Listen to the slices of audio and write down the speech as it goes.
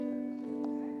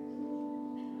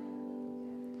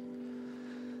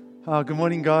Good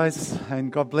morning, guys,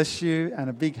 and God bless you, and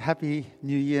a big happy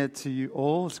new year to you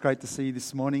all. It's great to see you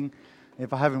this morning.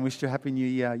 If I haven't wished you a happy new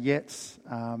year yet,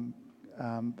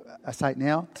 I say it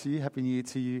now to you, happy new year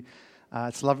to you.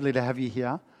 It's lovely to have you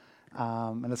here,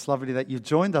 and it's lovely that you've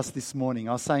joined us this morning.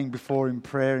 I was saying before in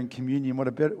prayer and communion, what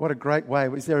a great way.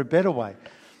 Is there a better way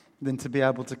than to be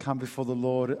able to come before the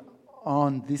Lord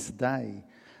on this day?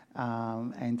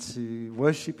 And to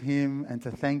worship Him and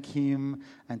to thank Him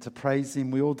and to praise Him.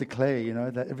 We all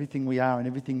declare, that everything we are and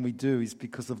everything we do is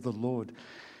because of the Lord.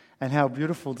 And how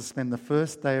beautiful to spend the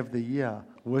first day of the year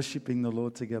worshiping the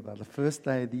Lord together. The first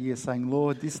day of the year saying,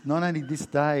 Lord, not only this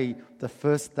day, the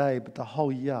first day, but the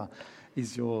whole year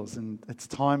is yours. And it's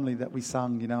timely that we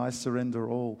sung, I surrender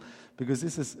all. Because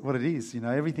this is what it is,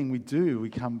 everything we do, we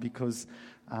come because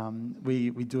we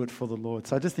do it for the Lord.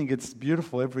 So I just think it's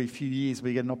beautiful. Every few years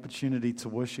we get an opportunity to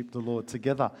worship the Lord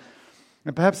together.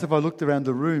 And perhaps if I looked around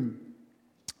the room,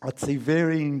 I'd see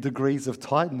varying degrees of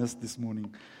tiredness this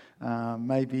morning.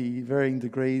 Maybe varying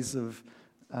degrees of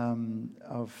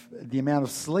the amount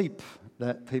of sleep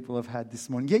that people have had this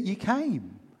morning. Yet you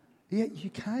came.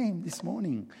 This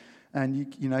morning.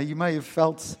 And you may have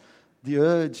felt the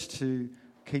urge to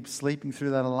keep sleeping through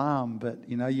that alarm, but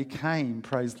you came,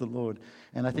 praise the Lord.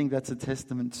 And I think that's a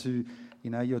testament to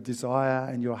your desire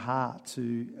and your heart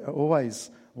to always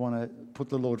want to put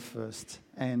the Lord first.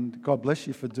 And God bless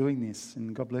you for doing this,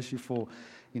 and God bless you for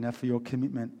for your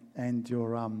commitment and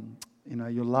your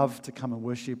your love to come and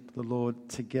worship the Lord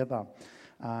together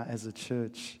as a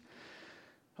church.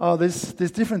 There's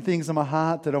different things on my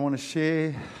heart that I want to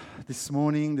share this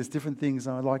morning. There's different things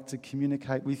I'd like to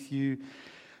communicate with you.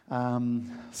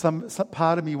 Some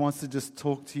part of me wants to just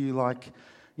talk to you like,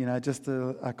 just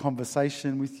a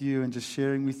conversation with you and just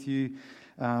sharing with you.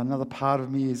 Another part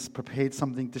of me is prepared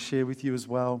something to share with you as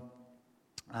well.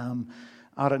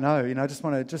 I don't know, I just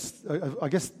want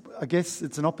to I guess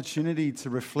it's an opportunity to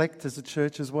reflect as a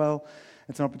church as well.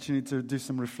 It's an opportunity to do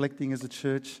some reflecting as a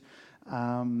church.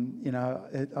 I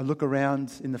look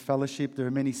around in the fellowship. There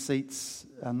are many seats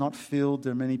not filled.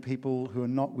 There are many people who are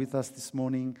not with us this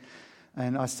morning.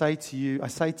 And I say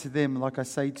to them, like I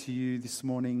say to you this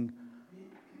morning,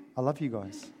 I love you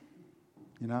guys.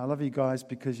 I love you guys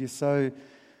because you're so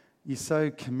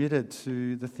committed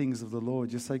to the things of the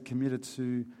Lord. You're so committed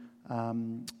to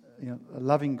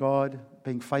loving God,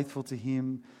 being faithful to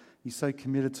Him. You're so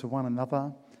committed to one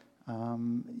another.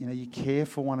 You care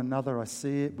for one another. I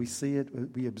see it. We see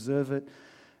it. We observe it.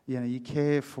 You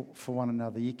care for one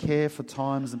another. You care for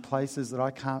times and places that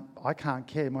I can't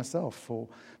care myself for,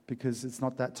 because it's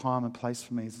not that time and place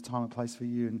for me. It's a time and place for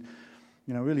you. And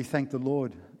really thank the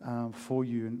Lord for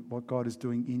you and what God is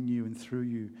doing in you and through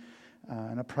you.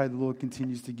 And I pray the Lord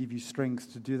continues to give you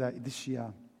strength to do that this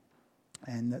year,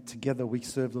 and that together we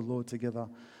serve the Lord together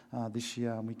this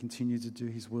year, and we continue to do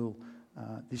His will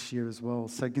this year as well.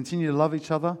 So continue to love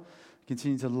each other,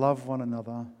 continue to love one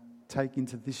another. Take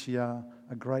into this year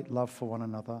a great love for one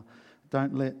another.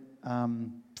 Don't let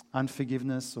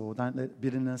unforgiveness, or don't let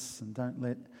bitterness, and don't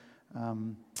let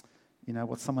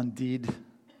what someone did,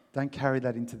 don't carry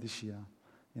that into this year.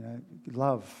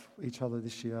 Love each other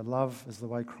this year. Love as the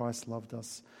way Christ loved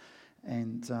us.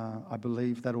 And I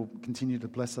believe that will continue to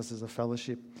bless us as a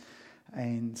fellowship,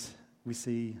 and we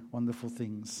see wonderful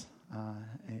things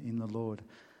in the Lord.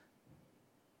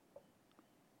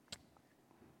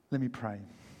 Let me pray.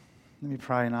 Let me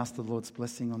pray and ask the Lord's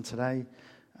blessing on today,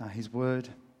 His word,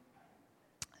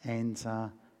 and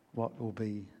what will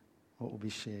be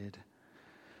shared.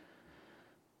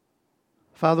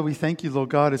 Father, we thank you, Lord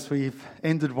God, as we've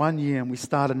ended one year and we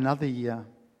start another year.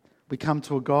 We come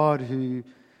to a God who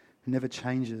never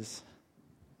changes.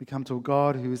 We come to a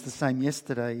God who is the same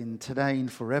yesterday and today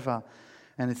and forever.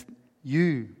 And it's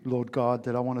you, Lord God,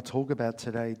 that I want to talk about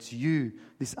today. It's you,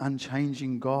 this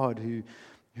unchanging God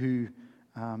who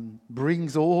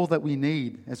brings all that we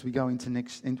need as we go into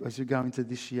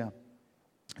this year.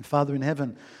 And Father in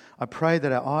heaven, I pray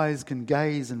that our eyes can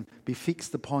gaze and be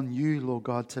fixed upon you, Lord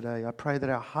God, today. I pray that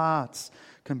our hearts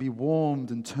can be warmed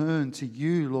and turned to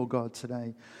you, Lord God,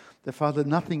 today. That, Father,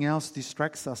 nothing else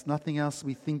distracts us, nothing else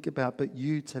we think about but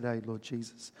you today, Lord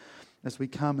Jesus. As we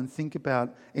come and think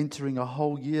about entering a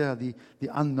whole year, the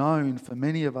unknown for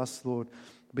many of us, Lord,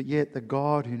 but yet the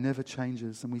God who never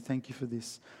changes. And we thank you for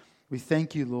this. We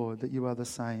thank you, Lord, that you are the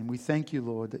same. We thank you,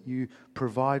 Lord, that you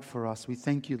provide for us. We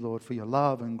thank you, Lord, for your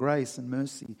love and grace and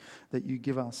mercy that you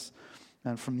give us.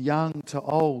 And from young to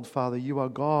old, Father, you are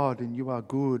God and you are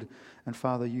good. And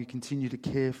Father, you continue to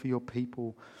care for your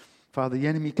people. Father, the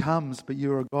enemy comes, but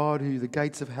you are a God who the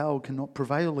gates of hell cannot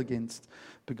prevail against,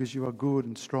 because you are good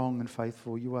and strong and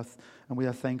faithful. And we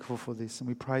are thankful for this. And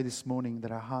we pray this morning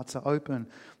that our hearts are open,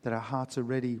 that our hearts are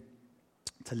ready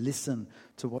to listen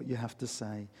to what you have to say.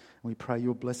 And we pray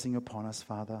your blessing upon us,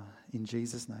 Father, in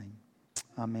Jesus' name.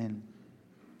 Amen.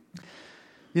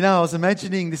 You know, I was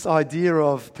imagining this idea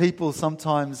of people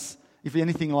sometimes, if you're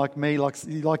anything like me,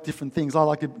 you like different things. I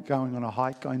like going on a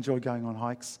hike. I enjoy going on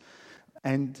hikes.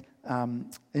 And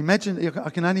I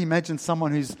can only imagine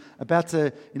someone who's about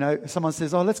to, someone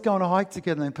says, let's go on a hike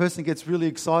together. And the person gets really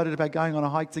excited about going on a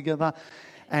hike together.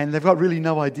 And they've got really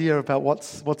no idea about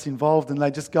what's involved. And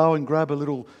they just go and grab a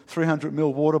little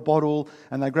 300ml water bottle.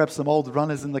 And they grab some old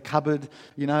runners in the cupboard,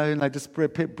 and they just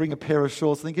bring a pair of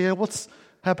shorts. And think,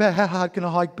 how hard can a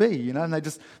hike be? And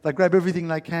they grab everything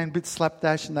they can, bit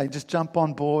slapdash, and they just jump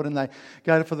on board and they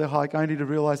go for the hike, only to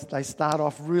realise that they start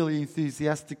off really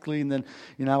enthusiastically, and then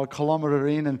a kilometre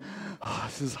in, and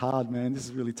this is hard, man. This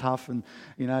is really tough, and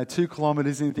 2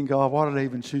 kilometres in, and think, why did I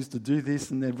even choose to do this?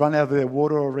 And they run out of their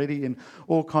water already, and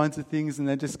all kinds of things, and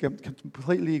they just get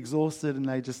completely exhausted, and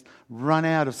they just run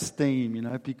out of steam,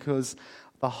 because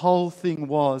the whole thing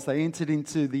was they entered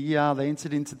into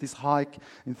this hike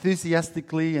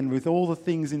enthusiastically and with all the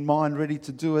things in mind ready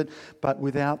to do it, but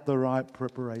without the right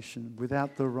preparation,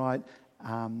 without the right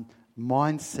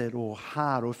mindset or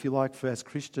heart, or if you like, for as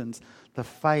Christians, the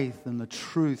faith and the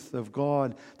truth of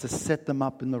God to set them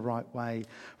up in the right way.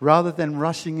 Rather than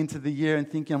rushing into the year and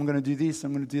thinking, I'm going to do this,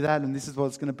 I'm going to do that, and this is what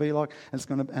it's going to be like, and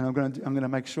I'm going to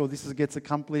make sure this gets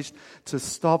accomplished, to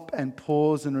stop and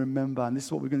pause and remember. And this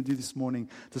is what we're going to do this morning,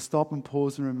 to stop and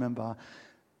pause and remember.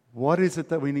 What is it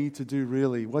that we need to do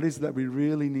really? What is it that we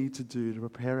really need to do to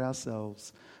prepare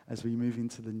ourselves as we move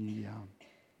into the new year?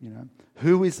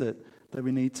 Who is it that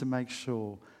we need to make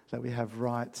sure that we have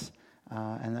right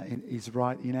and that is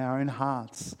right in our own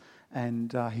hearts,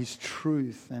 and His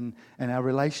truth and our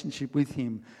relationship with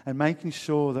Him, and making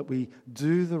sure that we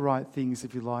do the right things,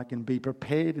 if you like, and be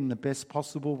prepared in the best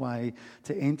possible way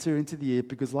to enter into the year.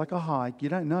 Because like a hike, you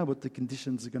don't know what the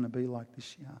conditions are going to be like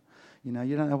this year.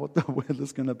 You don't know what the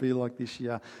weather's going to be like this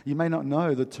year. You may not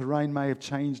know. The terrain may have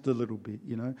changed a little bit,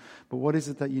 But what is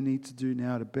it that you need to do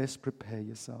now to best prepare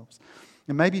yourselves?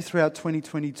 And maybe throughout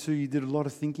 2022 you did a lot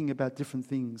of thinking about different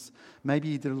things. Maybe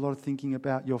you did a lot of thinking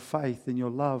about your faith and your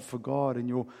love for God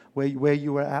and where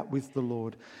you were at with the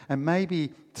Lord. And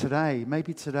maybe today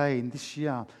in this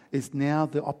year is now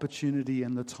the opportunity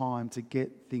and the time to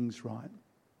get things right.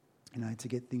 To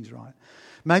get things right.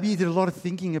 Maybe you did a lot of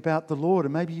thinking about the Lord,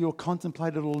 and maybe you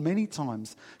contemplated it many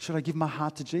times. Should I give my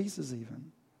heart to Jesus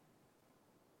even?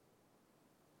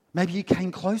 Maybe you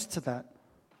came close to that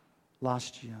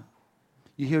last year.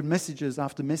 You heard messages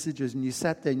after messages, and you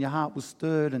sat there and your heart was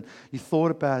stirred, and you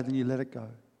thought about it and you let it go.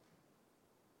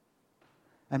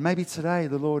 And maybe today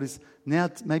the Lord is now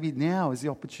is the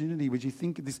opportunity where you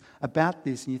think about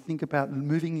this and you think about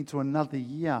moving into another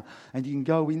year, and you can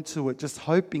go into it just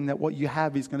hoping that what you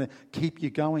have is going to keep you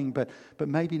going. But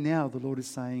maybe now the Lord is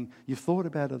saying, you've thought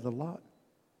about it a lot.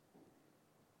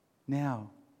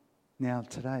 Now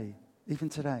today, even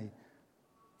today,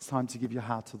 it's time to give your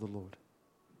heart to the Lord,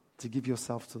 to give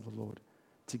yourself to the Lord,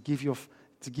 to give your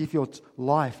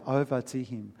life over to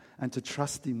Him, and to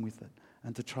trust Him with it.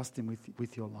 And to trust Him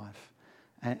with your life.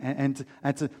 And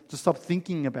to stop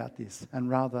thinking about this,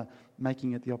 and rather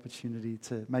making it the opportunity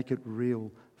to make it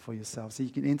real for yourself. So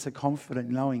you can enter confident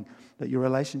knowing that your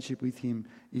relationship with Him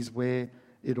is where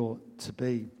it ought to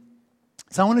be.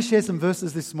 So I want to share some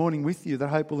verses this morning with you that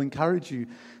I hope will encourage you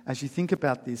as you think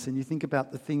about this and you think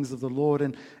about the things of the Lord.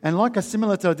 And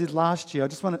similar to what I did last year,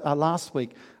 similar to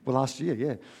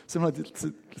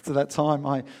that time,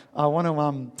 I want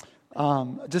to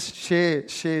just share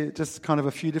just kind of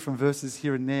a few different verses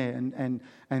here and there,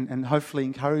 and hopefully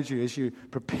encourage you as you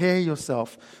prepare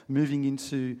yourself moving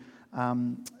into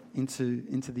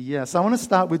the year. So I want to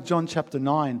start with John chapter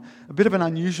 9, a bit of an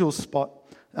unusual spot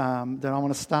that I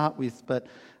want to start with, but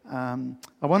I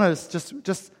want to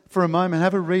just for a moment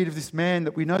have a read of this man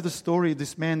that we know the story of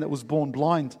this man that was born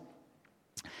blind,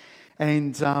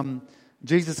 and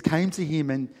Jesus came to him,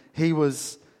 and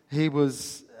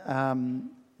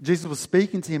Jesus was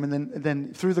speaking to him, and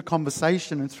then through the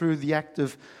conversation and through the act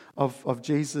of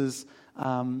Jesus,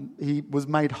 he was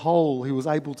made whole. He was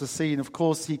able to see, and of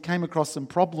course he came across some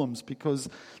problems because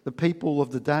the people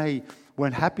of the day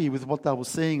weren't happy with what they were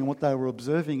seeing and what they were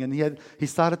observing, and he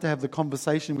started to have the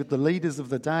conversation with the leaders of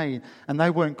the day, and they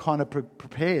weren't kind of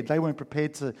prepared. They weren't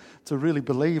prepared to really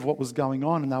believe what was going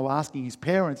on, and they were asking his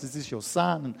parents, "Is this your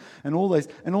son?" and all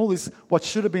this what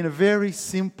should have been a very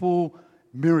simple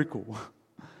miracle.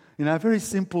 You know, a very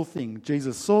simple thing.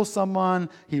 Jesus saw someone,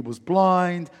 he was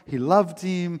blind, he loved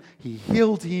him, he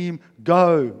healed him.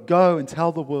 Go and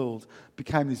tell the world.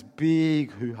 Became this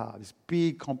big hoo-ha, this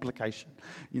big complication.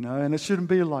 You know, and it shouldn't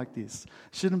be like this.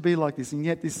 It shouldn't be like this. And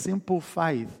yet this simple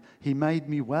faith, he made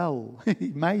me well. He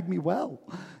made me well.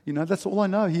 You know, that's all I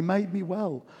know. He made me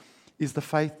well. Is the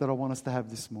faith that I want us to have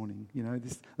this morning. You know,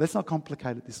 let's not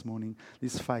complicate it this morning,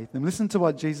 this faith. And listen to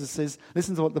what Jesus says.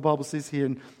 Listen to what the Bible says here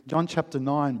in John chapter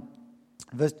 9.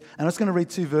 And I'm just going to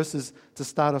read 2 verses to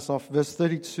start us off, verse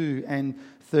 32 and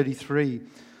 33.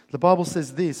 The Bible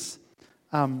says this.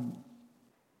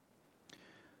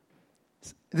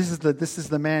 This is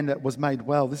the man that was made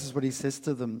well. This is what he says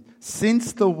to them.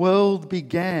 Since the world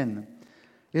began,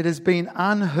 it has been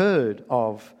unheard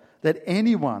of that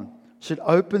anyone should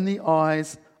open the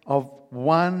eyes of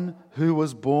one who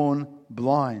was born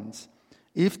blind.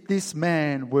 If this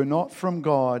man were not from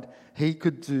God, he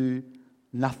could do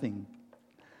nothing.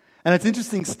 And it's an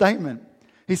interesting statement.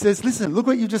 He says, listen, look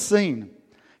what you've just seen.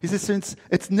 He says, since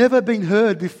it's never been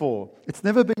heard before, it's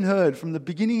never been heard from the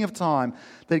beginning of time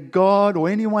that God or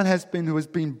anyone who has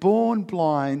been born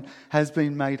blind has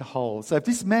been made whole. So if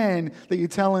this man that you're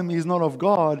telling me is not of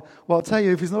God, well, I'll tell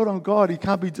you, if he's not of God, he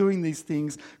can't be doing these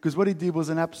things because what he did was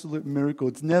an absolute miracle.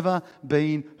 It's never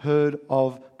been heard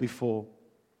of before.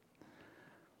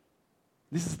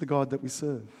 This is the God that we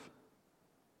serve.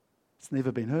 It's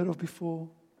never been heard of before,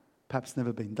 perhaps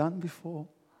never been done before.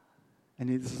 And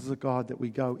this is a God that we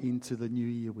go into the new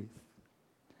year with.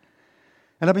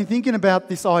 And I've been thinking about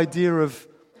this idea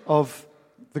of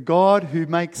the God who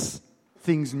makes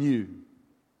things new.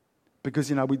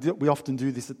 Because, you know, we often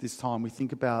do this at this time. We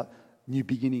think about new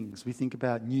beginnings. We think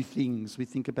about new things. We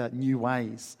think about new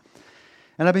ways.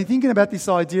 And I've been thinking about this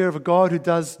idea of a God who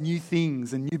does new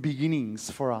things and new beginnings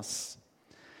for us.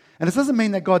 And it doesn't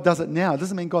mean that God does it now. It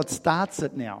doesn't mean God starts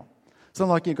it now. It's not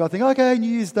like God thinks, okay, New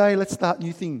Year's Day, let's start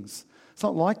new things. It's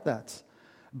not like that.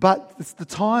 But it's the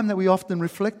time that we often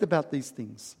reflect about these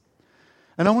things.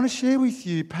 And I want to share with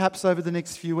you, perhaps over the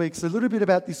next few weeks, a little bit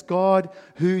about this God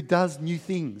who does new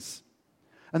things.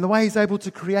 And the way he's able to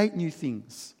create new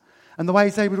things. And the way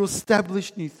he's able to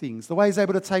establish new things. The way he's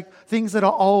able to take things that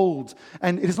are old.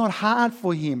 And it is not hard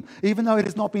for him, even though it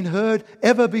has not been heard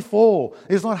ever before.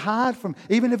 It is not hard for him,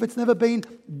 even if it's never been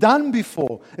done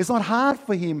before. It's not hard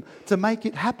for him to make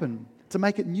it happen, to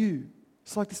make it new.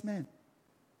 It's like this man.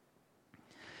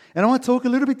 And I want to talk a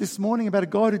little bit this morning about a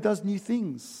God who does new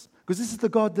things. Because this is the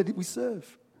God that we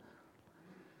serve.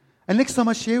 And next time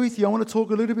I share with you, I want to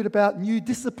talk a little bit about new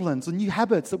disciplines or new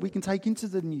habits that we can take into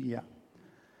the new year.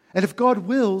 And if God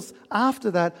wills,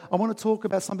 after that, I want to talk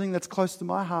about something that's close to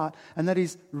my heart, and that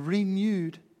is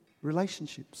renewed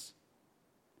relationships.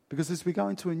 Because as we go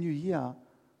into a new year,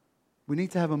 we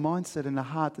need to have a mindset and a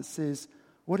heart that says,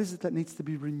 what is it that needs to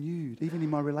be renewed, even in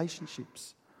my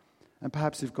relationships? And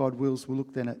perhaps if God wills, we'll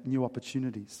look then at new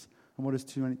opportunities. And what does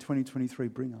 2023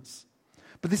 bring us?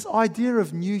 But this idea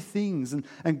of new things and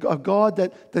a God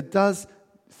that does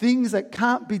things that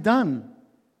can't be done.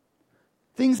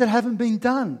 Things that haven't been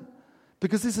done.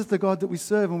 Because this is the God that we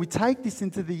serve. And we take this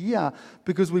into the year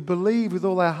because we believe with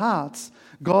all our hearts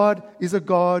God is a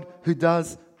God who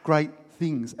does great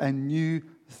things and new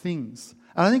things.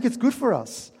 And I think it's good for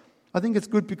us. I think it's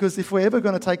good because if we're ever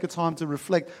going to take a time to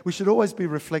reflect, we should always be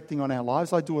reflecting on our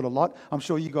lives. I do it a lot. I'm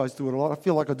sure you guys do it a lot. I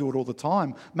feel like I do it all the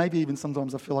time. Maybe even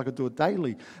sometimes I feel like I do it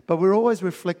daily. But we're always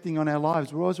reflecting on our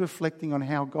lives. We're always reflecting on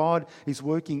how God is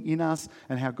working in us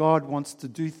and how God wants to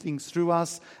do things through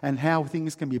us and how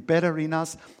things can be better in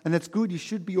us. And that's good. You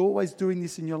should be always doing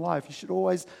this in your life. You should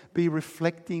always be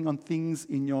reflecting on things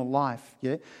in your life,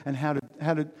 yeah, and how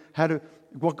to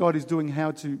what God is doing,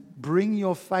 how to bring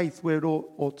your faith where it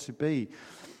ought to be.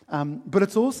 But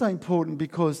it's also important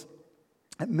because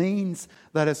it means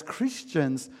that as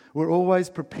Christians, we're always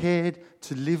prepared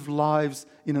to live lives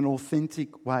in an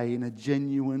authentic way, in a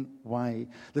genuine way.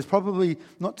 There's probably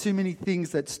not too many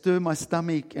things that stir my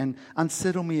stomach and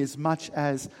unsettle me as much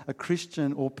as a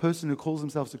Christian or person who calls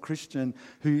themselves a Christian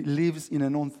who lives in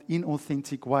an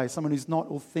inauthentic way. Someone who's not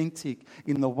authentic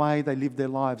in the way they live their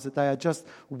lives, that they are just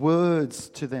words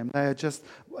to them. They are just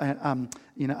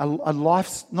a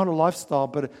life, not a lifestyle,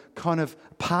 but a kind of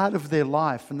part of their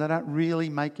life, and they don't really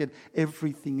make it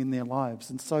everything in their lives.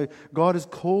 And so God is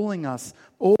calling us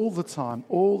all the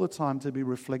time to be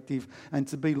reflective and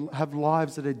to have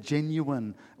lives that are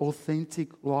genuine, authentic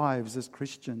lives as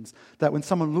Christians. That when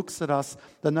someone looks at us,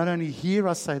 they not only hear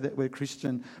us say that we're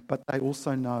Christian, but they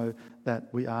also know that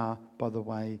we are by the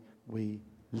way we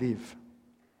live.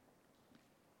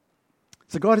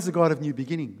 So God is a God of new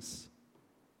beginnings.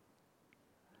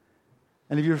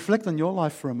 And if you reflect on your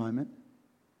life for a moment,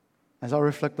 as I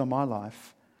reflect on my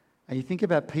life, and you think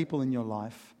about people in your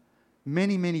life,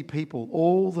 many, many people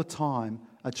all the time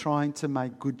are trying to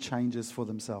make good changes for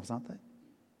themselves, aren't they?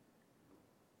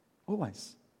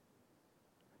 Always.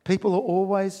 People are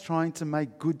always trying to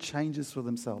make good changes for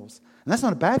themselves. And that's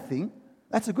not a bad thing.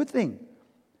 That's a good thing.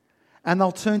 And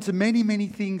they'll turn to many, many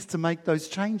things to make those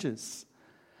changes.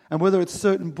 And whether it's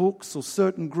certain books or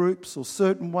certain groups or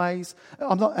certain ways,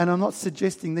 I'm not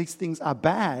suggesting these things are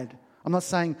bad. I'm not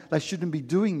saying they shouldn't be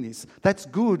doing this. That's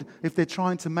good if they're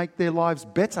trying to make their lives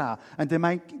better and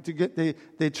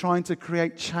they're trying to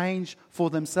create change for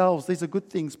themselves. These are good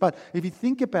things. But if you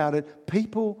think about it,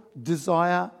 people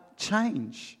desire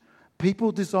change.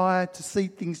 People desire to see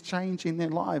things change in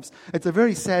their lives. It's a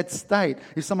very sad state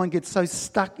if someone gets so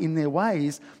stuck in their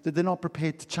ways that they're not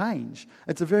prepared to change.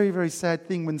 It's a very, very sad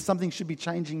thing when something should be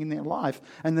changing in their life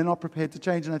and they're not prepared to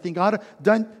change. And I think,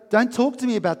 don't talk to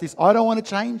me about this. I don't want to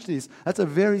change this. That's a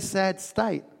very sad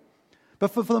state. But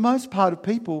for the most part of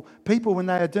people, when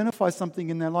they identify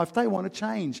something in their life, they want to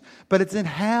change. But it's in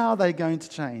how they're going to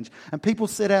change. And people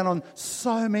set out on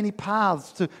so many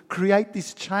paths to create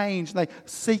this change. They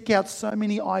seek out so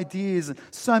many ideas and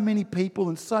so many people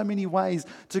and so many ways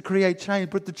to create change.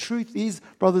 But the truth is,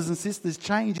 brothers and sisters,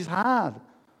 change is hard.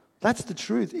 That's the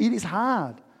truth. It is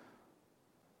hard.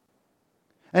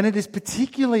 And it is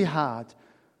particularly hard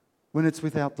when it's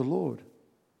without the Lord.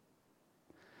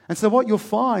 And so what you'll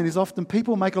find is often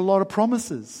people make a lot of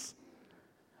promises.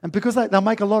 And because they'll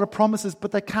make a lot of promises,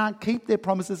 but they can't keep their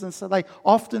promises, and so they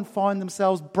often find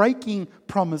themselves breaking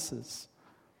promises.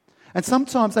 And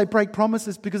sometimes they break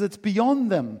promises because it's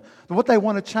beyond them. What they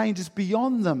want to change is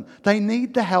beyond them. They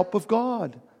need the help of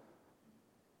God.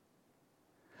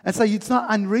 And so it's not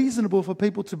unreasonable for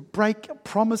people to break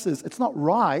promises. It's not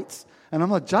right, and I'm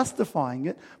not justifying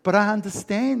it, but I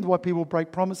understand why people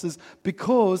break promises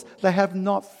because they have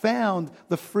not found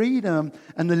the freedom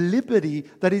and the liberty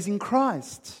that is in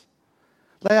Christ.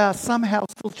 They are somehow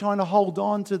still trying to hold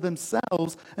on to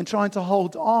themselves and trying to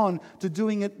hold on to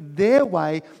doing it their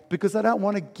way because they don't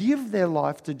want to give their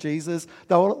life to Jesus.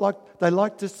 They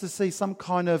like just to see some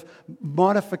kind of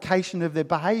modification of their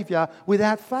behavior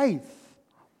without faith.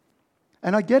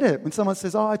 And I get it when someone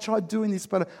says, I tried doing this,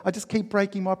 but I just keep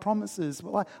breaking my promises.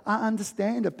 Well, I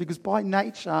understand it because by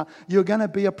nature, you're going to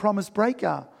be a promise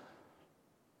breaker.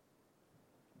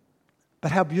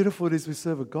 But how beautiful it is we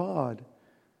serve a God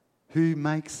who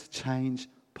makes change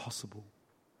possible.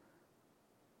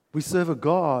 We serve a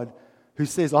God who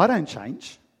says, I don't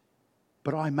change,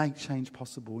 but I make change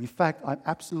possible. In fact, I'm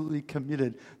absolutely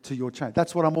committed to your change.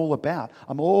 That's what I'm all about.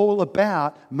 I'm all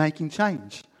about making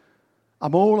change.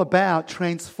 I'm all about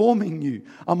transforming you.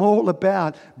 I'm all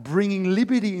about bringing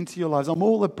liberty into your lives. I'm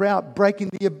all about breaking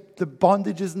the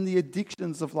bondages and the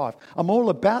addictions of life. I'm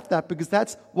all about that because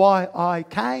that's why I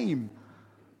came.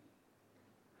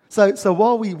 So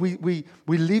while we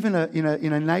live in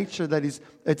a nature that is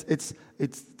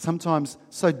it's sometimes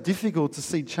so difficult to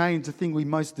see change, the thing we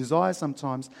most desire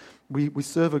sometimes, we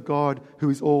serve a God who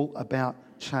is all about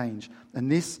change.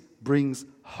 And this brings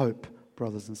hope,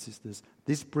 brothers and sisters.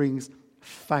 This brings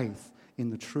faith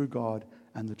in the true God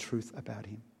and the truth about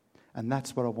Him. And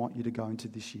that's what I want you to go into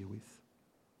this year with.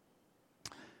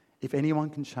 If anyone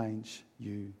can change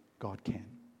you, God can.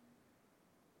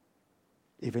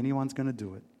 If anyone's going to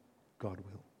do it, God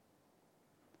will.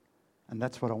 And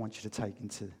that's what I want you to take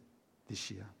into this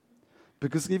year.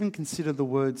 Because even consider the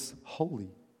words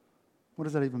holy. What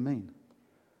does that even mean?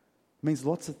 It means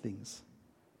lots of things.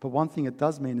 But one thing it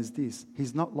does mean is this: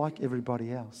 He's not like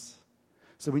everybody else.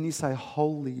 So when you say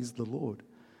holy is the Lord,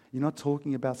 you're not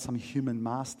talking about some human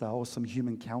master or some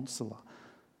human counselor.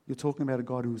 You're talking about a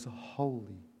God who is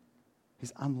holy.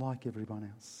 He's unlike everyone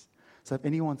else. So if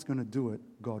anyone's going to do it,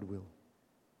 God will.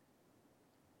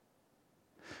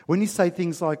 When you say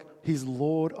things like He's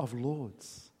Lord of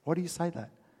Lords, why do you say that?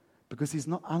 Because He's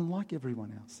not unlike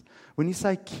everyone else. When you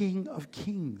say King of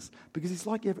Kings, because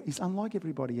He's unlike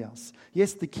everybody else.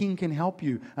 Yes, the King can help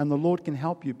you and the Lord can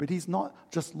help you, but He's not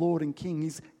just Lord and King.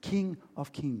 He's King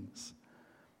of Kings.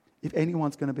 If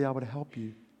anyone's going to be able to help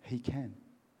you, He can.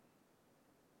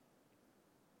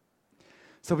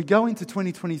 So we go into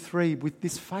 2023 with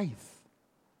this faith.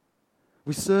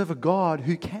 We serve a God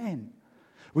who can.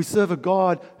 We serve a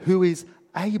God who is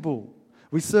able.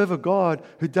 We serve a God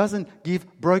who doesn't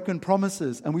give broken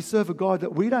promises. And we serve a God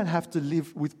that we don't have to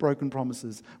live with broken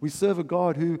promises. We serve a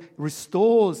God who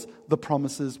restores the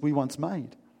promises we once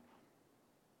made.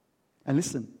 And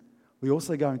listen, we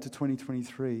also go into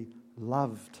 2023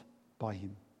 loved by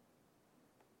Him.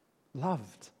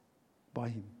 Loved by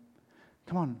Him.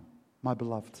 Come on, my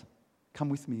beloved. Come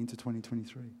with me into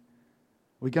 2023.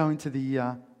 We go into the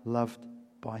year loved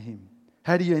by Him.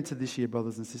 How do you enter this year,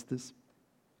 brothers and sisters?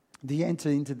 Do you enter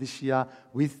into this year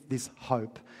with this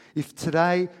hope? If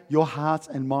today your hearts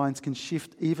and minds can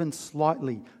shift even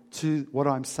slightly to what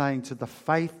I'm saying, to the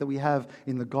faith that we have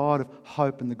in the God of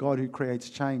hope and the God who creates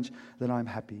change, then I'm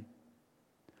happy.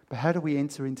 But how do we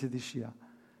enter into this year?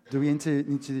 Do we enter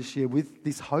into this year with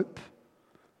this hope?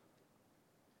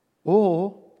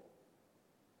 Or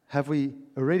have we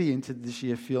already entered this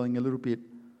year feeling a little bit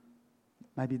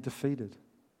maybe defeated?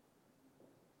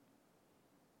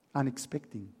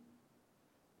 Unexpecting.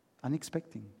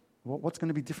 What's going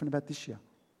to be different about this year?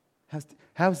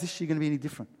 How is this year going to be any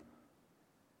different?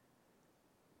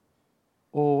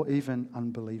 Or even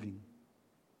unbelieving.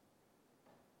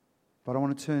 But I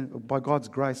want to turn, by God's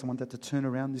grace, I want that to turn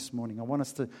around this morning. I want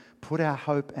us to put our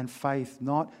hope and faith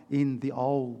not in the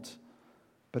old,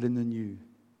 but in the new.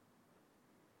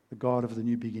 The God of the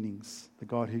new beginnings, the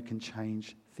God who can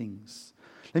change things.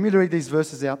 Let me read these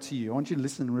verses out to you. I want you to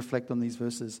listen and reflect on these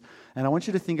verses. And I want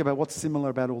you to think about what's similar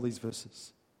about all these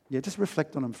verses. Yeah, just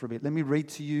reflect on them for a bit. Let me read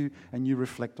to you and you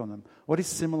reflect on them. What is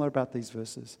similar about these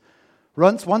verses?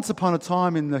 Once upon a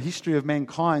time in the history of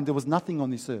mankind, there was nothing on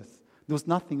this earth. There was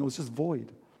nothing. It was just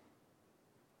void.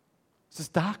 It's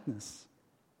just darkness.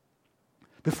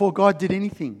 Before God did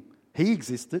anything, He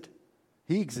existed.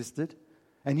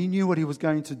 And He knew what He was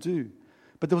going to do.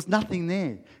 But there was nothing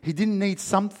there. He didn't need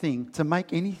something to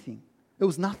make anything. It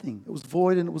was nothing. It was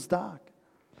void and it was dark.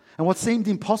 And what seemed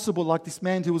impossible, like this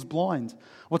man who was blind,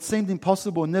 what seemed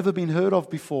impossible, never been heard of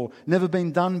before, never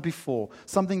been done before,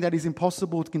 something that is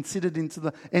impossible entered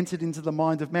into the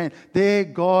mind of man. There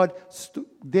God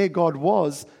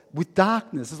was with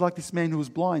darkness. It's like this man who was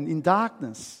blind in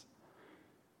darkness.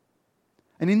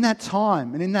 And in that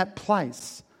time and in that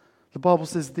place, the Bible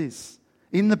says this: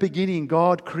 in the beginning,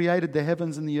 God created the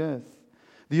heavens and the earth.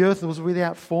 The earth was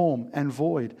without form and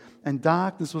void, and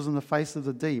darkness was on the face of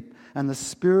the deep, and the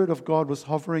Spirit of God was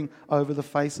hovering over the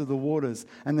face of the waters.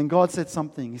 And then God said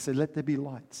something. He said, "Let there be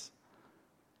lights."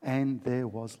 And there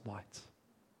was light.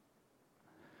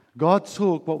 God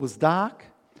took what was dark,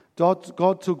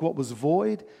 God took what was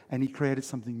void, and He created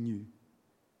something new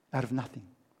out of nothing.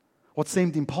 What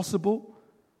seemed impossible,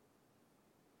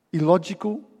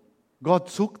 illogical, God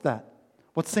took that.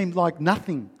 What seemed like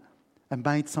nothing and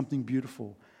made something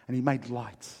beautiful. And He made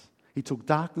lights. He took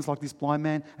darkness like this blind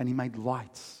man and He made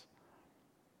lights.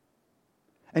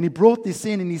 And He brought this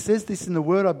in, and He says this in the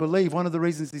Word, I believe. One of the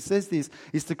reasons He says this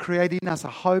is to create in us a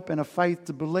hope and a faith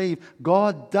to believe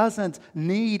God doesn't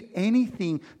need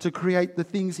anything to create the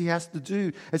things He has to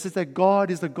do. It says that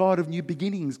God is the God of new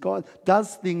beginnings. God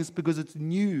does things because it's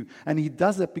new, and He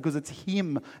does it because it's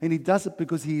Him, and He does it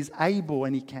because He is able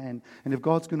and He can. And if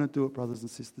God's going to do it, brothers and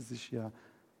sisters, this year,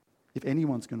 if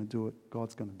anyone's going to do it,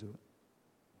 God's going to do it.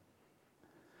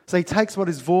 So He takes what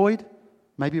is void,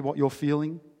 maybe what you're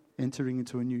feeling, entering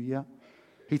into a new year.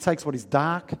 He takes what is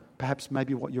dark, perhaps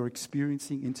maybe what you're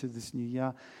experiencing, into this new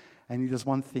year, and He does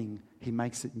one thing. He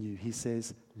makes it new. He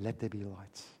says, "Let there be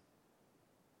light."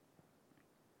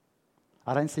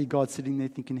 I don't see God sitting there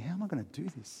thinking, "How am I going to do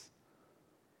this?"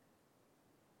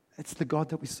 It's the God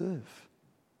that we serve.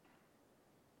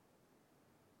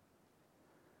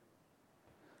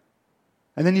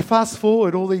 And then you fast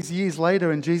forward all these years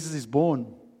later, and Jesus is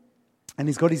born, and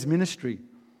He's got His ministry.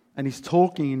 And He's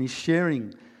talking and He's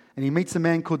sharing. And He meets a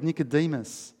man called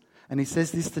Nicodemus. And He says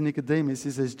this to Nicodemus.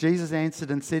 He says, Jesus answered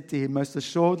and said to him, "Most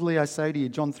assuredly I say to you,"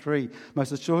 John 3,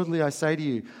 "most assuredly I say to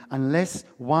you, unless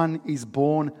one is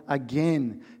born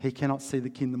again, he cannot see the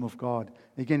kingdom of God."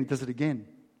 Again, He does it again.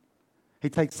 He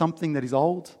takes something that is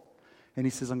old and He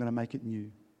says, "I'm going to make it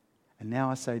new. And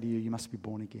now I say to you, you must be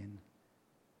born again."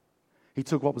 He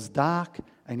took what was dark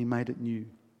and He made it new.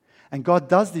 And God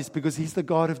does this because He's the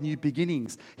God of new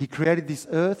beginnings. He created this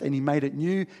earth and He made it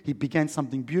new. He began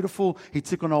something beautiful. He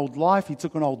took an old life. He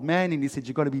took an old man and He said,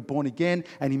 "You've got to be born again."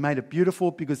 And He made it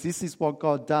beautiful because this is what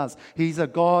God does. He's a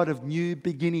God of new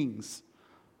beginnings.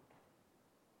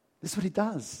 This is what He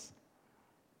does.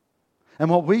 And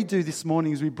what we do this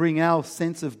morning is we bring our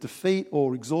sense of defeat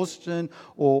or exhaustion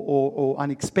or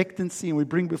unexpectancy, and we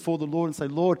bring before the Lord and say,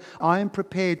 "Lord, I am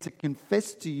prepared to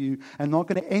confess to you and not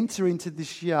going to enter into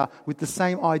this year with the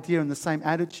same idea and the same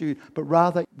attitude, but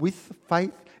rather with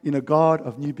faith in a God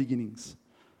of new beginnings."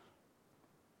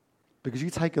 Because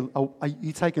you take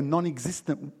a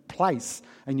non-existent place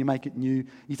and you make it new.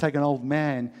 You take an old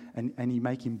man and you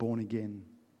make him born again.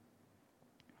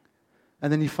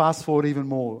 And then you fast forward even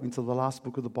more into the last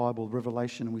book of the Bible,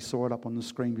 Revelation, and we saw it up on the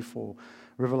screen before,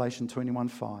 Revelation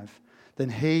 21:5. then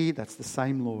He, that's the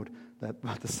same Lord,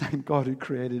 the same God who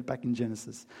created back in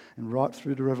Genesis and right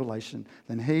through to Revelation,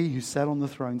 then He who sat on the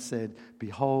throne said,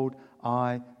 behold,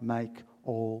 I make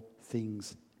all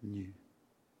things new.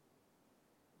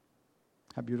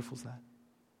 How beautiful is that?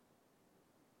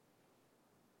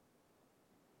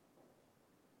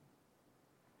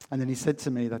 And then he said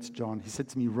to me, that's John, he said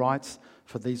to me, write,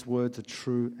 for these words are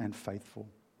true and faithful.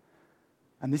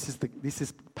 And this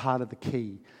is part of the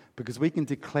key, because we can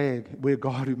declare we're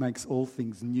God who makes all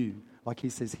things new, like he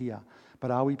says here.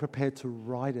 But are we prepared to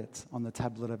write it on the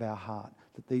tablet of our heart,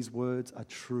 that these words are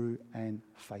true and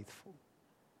faithful?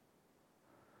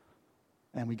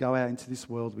 And we go out into this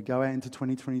world, we go out into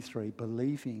 2023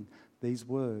 believing these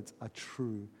words are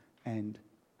true and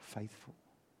faithful.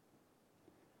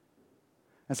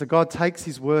 And so God takes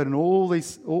His word and all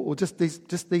these, or just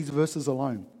these verses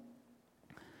alone,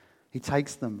 He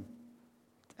takes them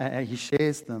and He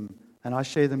shares them, and I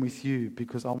share them with you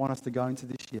because I want us to go into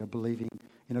this year believing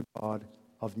in a God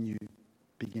of new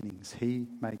beginnings. He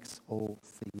makes all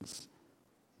things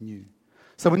new.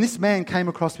 So when this man came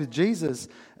across with Jesus,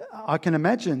 I can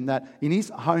imagine that in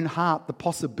his own heart, the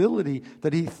possibility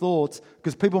that he thought,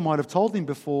 because people might have told him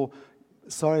before,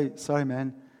 sorry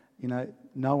man,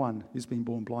 no one who's been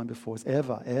born blind before has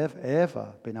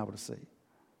ever been able to see.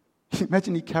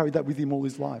 Imagine he carried that with him all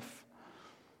his life.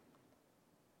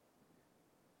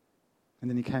 And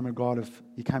then he came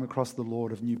across the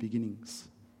Lord of new beginnings.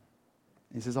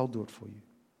 And he says, I'll do it for you.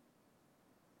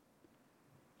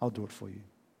 I'll do it for you.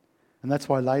 And that's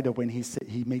why later when he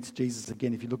meets Jesus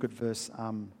again, if you look at verse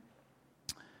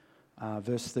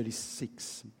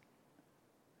 36,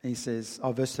 he says,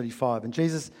 verse 35, and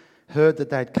Jesus heard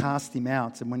that they had cast him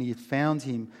out, and when he had found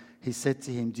him, he said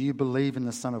to him, do you believe in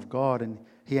the Son of God? And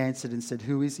he answered and said,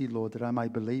 who is he, Lord, that I may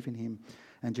believe in him?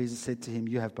 And Jesus said to him,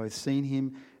 you have both seen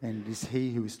him, and it is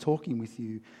he who is talking with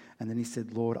you. And then he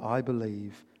said, Lord, I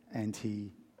believe, and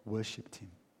he worshipped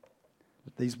him.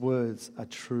 But these words are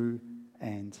true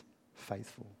and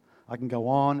faithful. I can go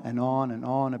on and on and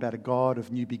on about a God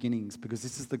of new beginnings, because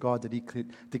this is the God that he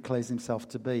declares himself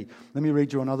to be. Let me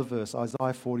read you another verse,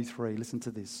 Isaiah 43. Listen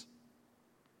to this.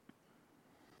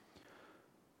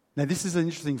 Now, this is an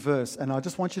interesting verse, and I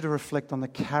just want you to reflect on the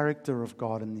character of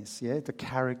God in this, the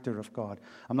character of God.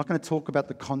 I'm not going to talk about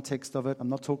the context of it. I'm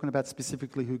not talking about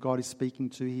specifically who God is speaking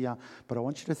to here, but I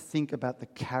want you to think about the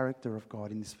character of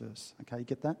God in this verse. Okay, you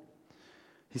get that?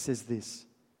 He says this,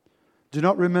 do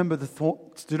not remember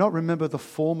the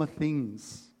former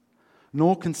things,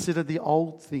 nor consider the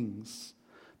old things.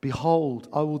 Behold,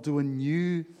 I will do a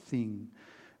new thing.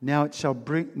 Now it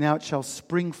shall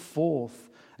spring forth,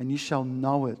 and you shall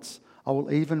know it. I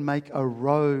will even make a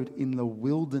road in the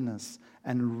wilderness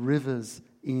and rivers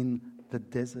in the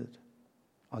desert.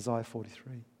 Isaiah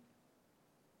 43.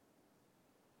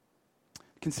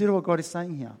 Consider what God is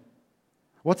saying here.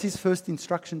 What's his first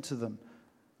instruction to them?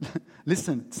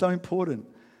 Listen, it's so important,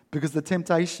 because the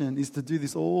temptation is to do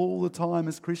this all the time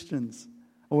as Christians,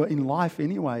 or in life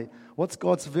anyway. What's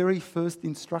God's very first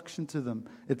instruction to them?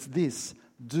 It's this: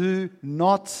 do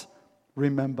not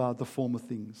remember the former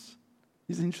things.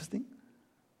 Isn't it interesting?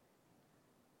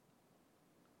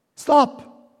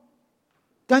 Stop.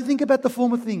 Don't think about the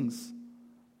former things.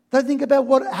 Don't think about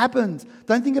what happened.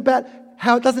 Don't think about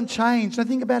how it doesn't change. Don't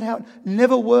think about how it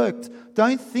never worked.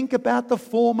 Don't think about the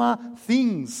former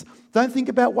things. Don't think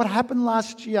about what happened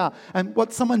last year and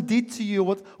what someone did to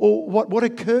you or what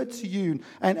occurred to you,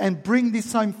 and bring this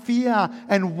same fear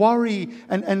and worry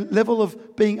and level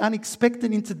of being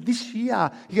unexpected into this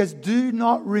year. He goes, do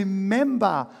not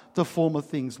remember the former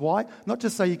things. Why? Not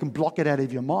just so you can block it out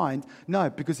of your mind. No,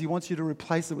 because he wants you to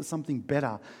replace it with something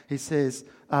better. He says,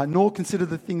 nor consider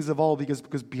the things of old,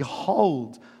 because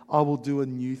behold, I will do a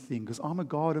new thing, because I'm a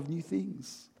God of new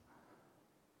things.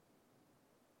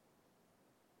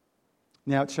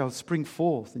 Now it shall spring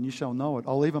forth, and you shall know it.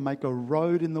 I'll even make a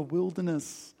road in the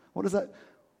wilderness. What does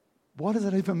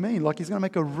that even mean? Like he's going to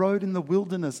make a road in the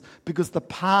wilderness, because the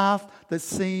path that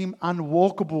seemed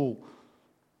unwalkable,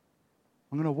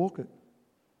 I'm going to walk it.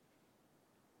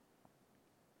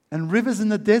 And rivers in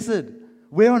the desert.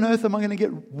 Where on earth am I going to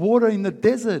get water in the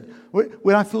desert?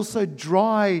 When I feel so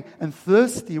dry and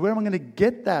thirsty, where am I going to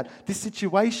get that? This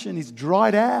situation is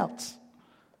dried out.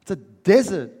 It's a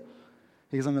desert.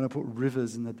 He goes, I'm going to put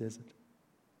rivers in the desert,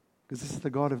 because this is the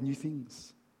God of new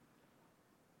things.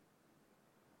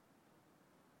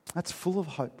 That's full of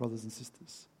hope, brothers and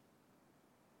sisters.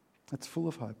 That's full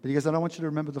of hope. But he goes, I don't want you to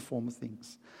remember the former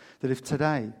things. That if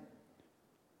today,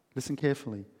 listen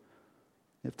carefully,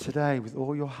 if today with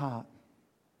all your heart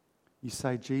you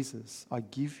say, Jesus, I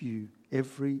give you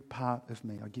every part of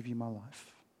me. I give you my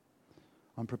life.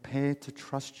 I'm prepared to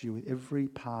trust you with every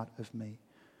part of me.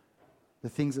 The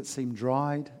things that seem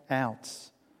dried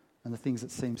out and the things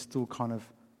that seem still kind of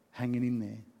hanging in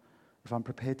there. If I'm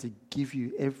prepared to give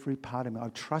you every part of me, I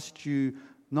trust you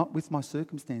not with my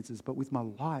circumstances, but with my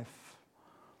life,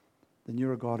 then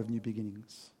you're a God of new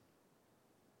beginnings.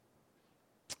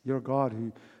 You're a God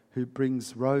who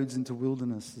brings roads into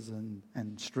wildernesses and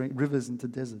rivers into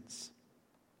deserts.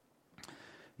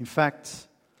 In fact,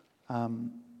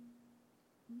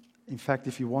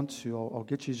 if you want to, I'll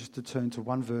get you just to turn to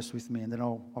one verse with me, and then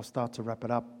I'll start to wrap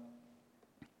it up.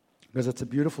 Because it's a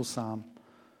beautiful psalm.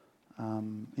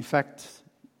 In fact,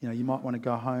 you might want to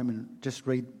go home and just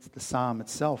read the psalm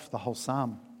itself, the whole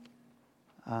psalm.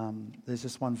 There's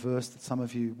just one verse that some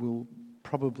of you will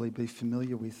probably be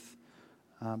familiar with,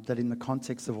 that in the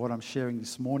context of what I'm sharing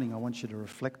this morning, I want you to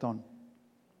reflect on.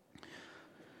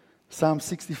 Psalm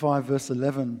 65, verse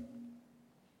 11.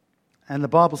 And the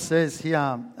Bible says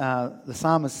here, the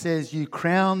psalmist says, "You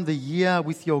crown the year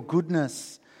with your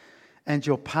goodness, and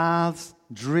your paths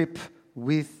drip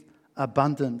with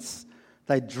abundance.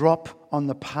 They drop on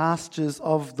the pastures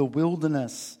of the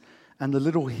wilderness, and the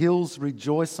little hills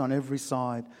rejoice on every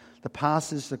side. The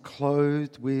pastures are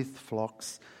clothed with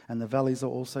flocks, and the valleys are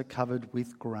also covered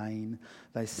with grain.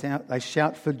 They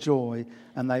shout for joy,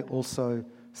 and they also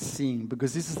sing."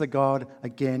 Because this is the God,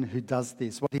 again, who does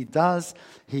this. What he does,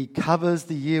 he covers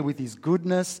the year with his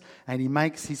goodness, and he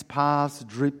makes his paths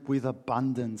drip with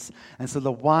abundance. And so the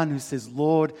one who says,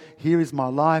 "Lord, here is my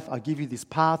life. I give you this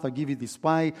path. I give you this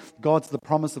way." God's the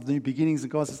promise of new beginnings.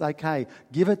 And God says, "Okay,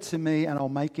 give it to me and I'll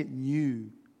make it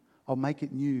new. I'll make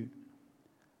it new."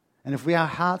 And if our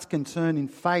hearts can turn in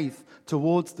faith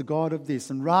towards the God of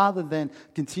this, and rather than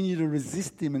continue to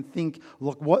resist him and think,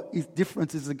 look, what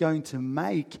difference is it going to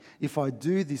make if I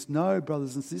do this? No,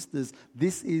 brothers and sisters,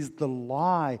 this is the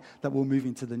lie that will move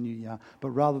into the new year, but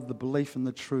rather the belief and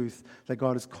the truth that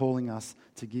God is calling us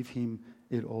to give him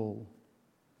it all.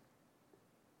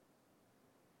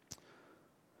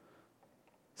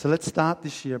 So let's start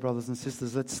this year, brothers and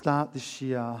sisters. Let's start this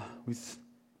year with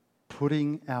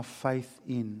putting our faith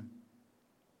in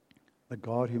the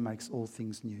God who makes all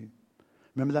things new.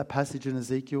 Remember that passage in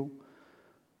Ezekiel?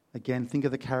 Again, think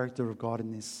of the character of God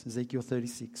in this. Ezekiel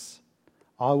 36.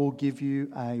 "I will give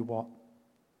you a what?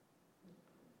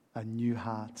 A new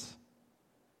heart."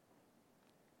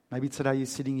 Maybe today you're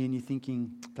sitting here and you're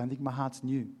thinking, "Don't think my heart's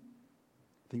new.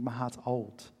 I think my heart's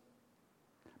old."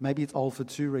 Maybe it's old for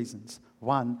two reasons.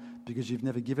 One, because you've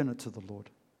never given it to the Lord,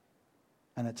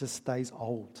 and it just stays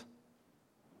old.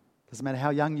 Doesn't matter how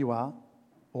young you are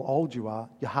or old you are,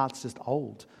 your heart's just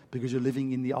old because you're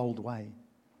living in the old way.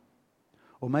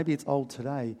 Or maybe it's old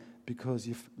today because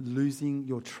you're losing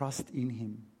your trust in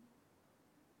him.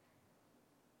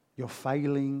 You're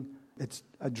failing, it's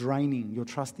draining, your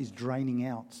trust is draining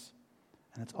out,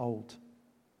 and it's old.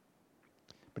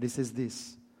 But he says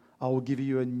this, "I will give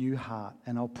you a new heart,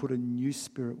 and I'll put a new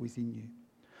spirit within you.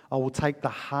 I will take the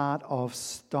heart of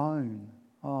stone."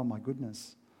 Oh my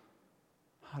goodness.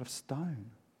 Heart of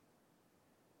stone.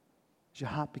 Does your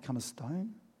heart become a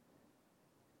stone?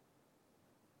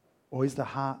 Or is your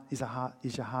heart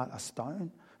a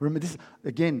stone? Remember this,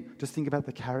 again, just think about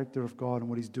the character of God and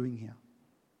what he's doing here.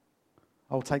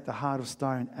 "I will take the heart of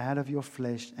stone out of your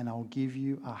flesh, and I will give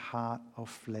you a heart of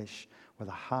flesh," with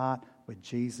a heart where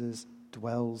Jesus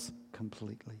dwells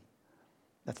completely.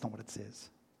 That's not what it says.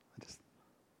 I just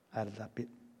added that bit.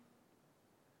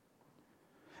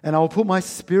 "And I will put my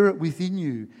spirit within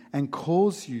you and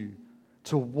cause you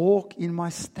to walk in my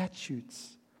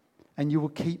statutes, and you will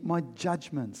keep my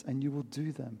judgments and you will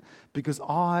do them, because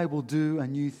I will do a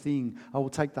new thing. I will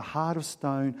take the heart of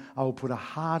stone, I will put a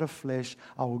heart of flesh,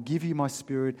 I will give you my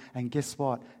spirit, and guess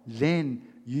what? Then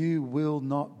you will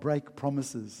not break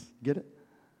promises." Get it?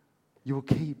 You will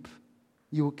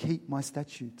keep my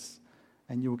statutes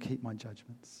and you will keep my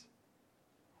judgments.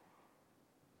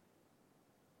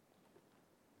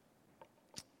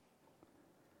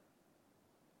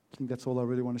 I think that's all I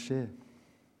really want to share.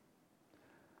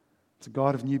 It's a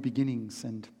God of new beginnings,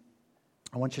 and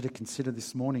I want you to consider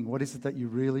this morning, what is it that you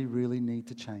really, really need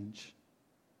to change?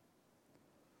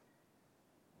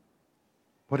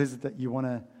 What is it that you want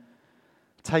to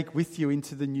take with you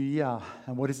into the new year,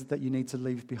 and what is it that you need to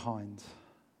leave behind?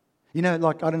 I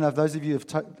don't know if those of you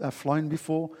have flown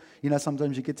before,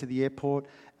 sometimes you get to the airport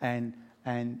and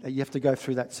you have to go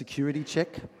through that security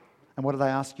check. And what do they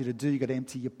ask you to do? You've got to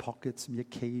empty your pockets and your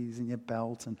keys and your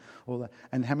belt and all that.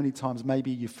 And how many times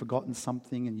maybe you've forgotten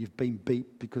something and you've been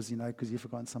beeped because you've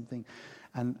forgotten something.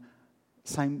 And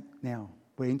same now.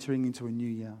 We're entering into a new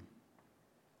year.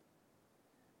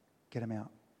 Get them out.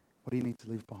 What do you need to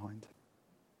leave behind?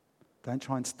 Don't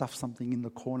try and stuff something in the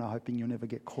corner hoping you'll never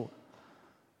get caught.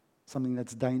 Something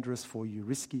that's dangerous for you,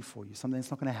 risky for you, something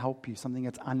that's not going to help you, something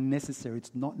that's unnecessary,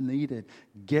 it's not needed.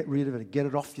 Get rid of it. Get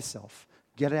it off yourself.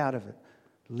 Get out of it.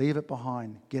 Leave it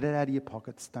behind. Get it out of your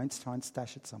pockets. Don't try and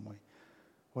stash it somewhere.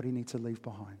 What do you need to leave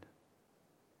behind?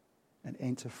 And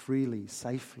enter freely,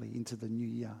 safely into the new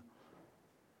year.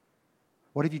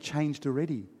 What have you changed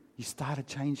already? You started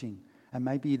changing. And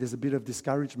maybe there's a bit of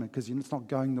discouragement because it's not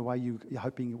going the way you're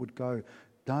hoping it would go.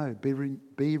 No,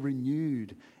 be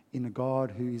renewed in a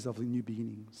God who is of the new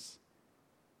beginnings.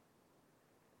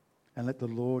 And let the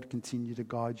Lord continue to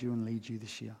guide you and lead you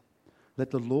this year.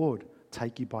 Let the Lord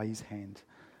take you by his hand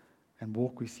and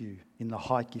walk with you in the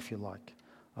hike, if you like,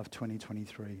 of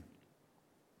 2023.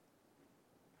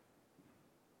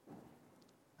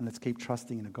 And let's keep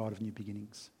trusting in a God of new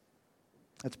beginnings.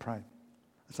 Let's pray.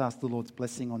 Let's ask the Lord's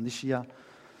blessing on this year,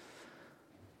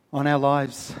 on our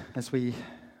lives, as we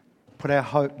put our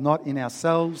hope not in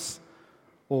ourselves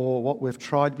or what we've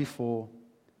tried before,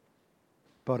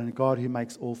 but in a God who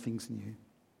makes all things new.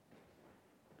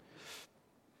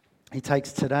 He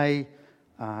takes today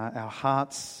our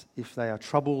hearts, if they are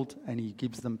troubled, and he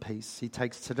gives them peace. He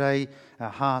takes today our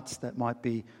hearts that might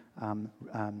be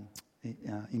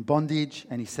in bondage,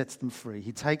 and he sets them free.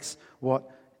 He takes what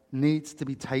needs to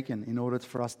be taken in order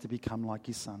for us to become like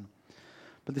his Son.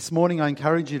 But this morning I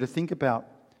encourage you to think about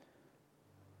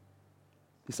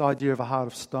this idea of a heart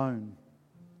of stone.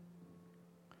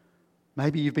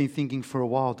 Maybe you've been thinking for a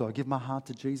while, do I give my heart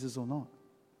to Jesus or not?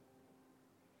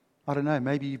 I don't know,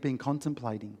 maybe you've been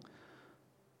contemplating,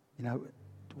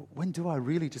 when do I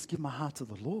really just give my heart to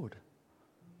the Lord?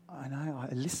 I know,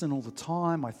 I listen all the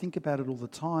time, I think about it all the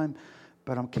time,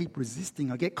 but I keep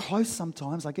resisting. I get close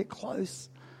sometimes,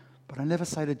 but I never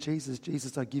say to Jesus,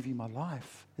 Jesus, I give you my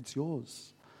life. It's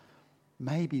yours.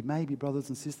 Maybe, brothers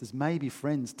and sisters, maybe,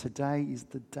 friends, today is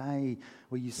the day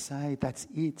where you say, that's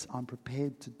it, I'm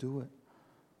prepared to do it.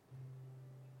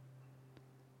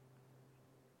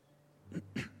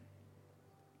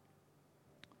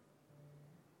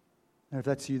 And if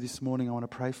that's you this morning, I want to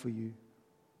pray for you.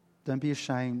 Don't be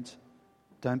ashamed.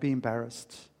 Don't be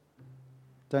embarrassed.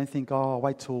 Don't think, I'll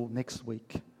wait till next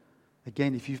week.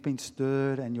 Again, if you've been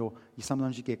stirred and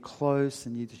sometimes you get close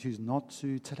and you choose not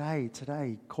to,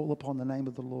 today, call upon the name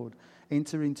of the Lord.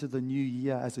 Enter into the new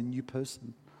year as a new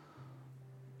person.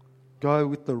 Go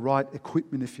with the right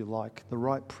equipment, if you like, the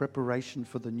right preparation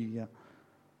for the new year.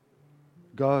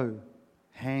 Go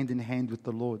hand in hand with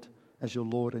the Lord as your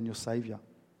Lord and your Savior,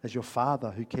 as your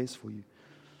Father who cares for you.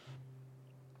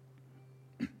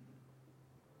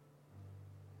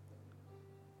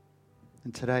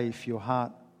 And today, if your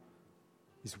heart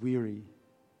is weary,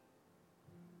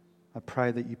 I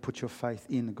pray that you put your faith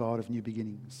in the God of new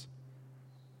beginnings.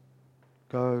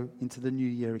 Go into the new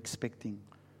year expecting,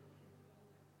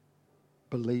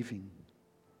 believing,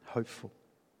 hopeful.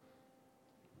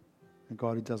 And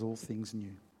God who does all things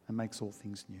new and makes all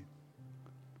things new.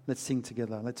 Let's sing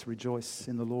together. Let's rejoice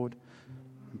in the Lord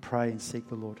and pray and seek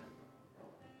the Lord.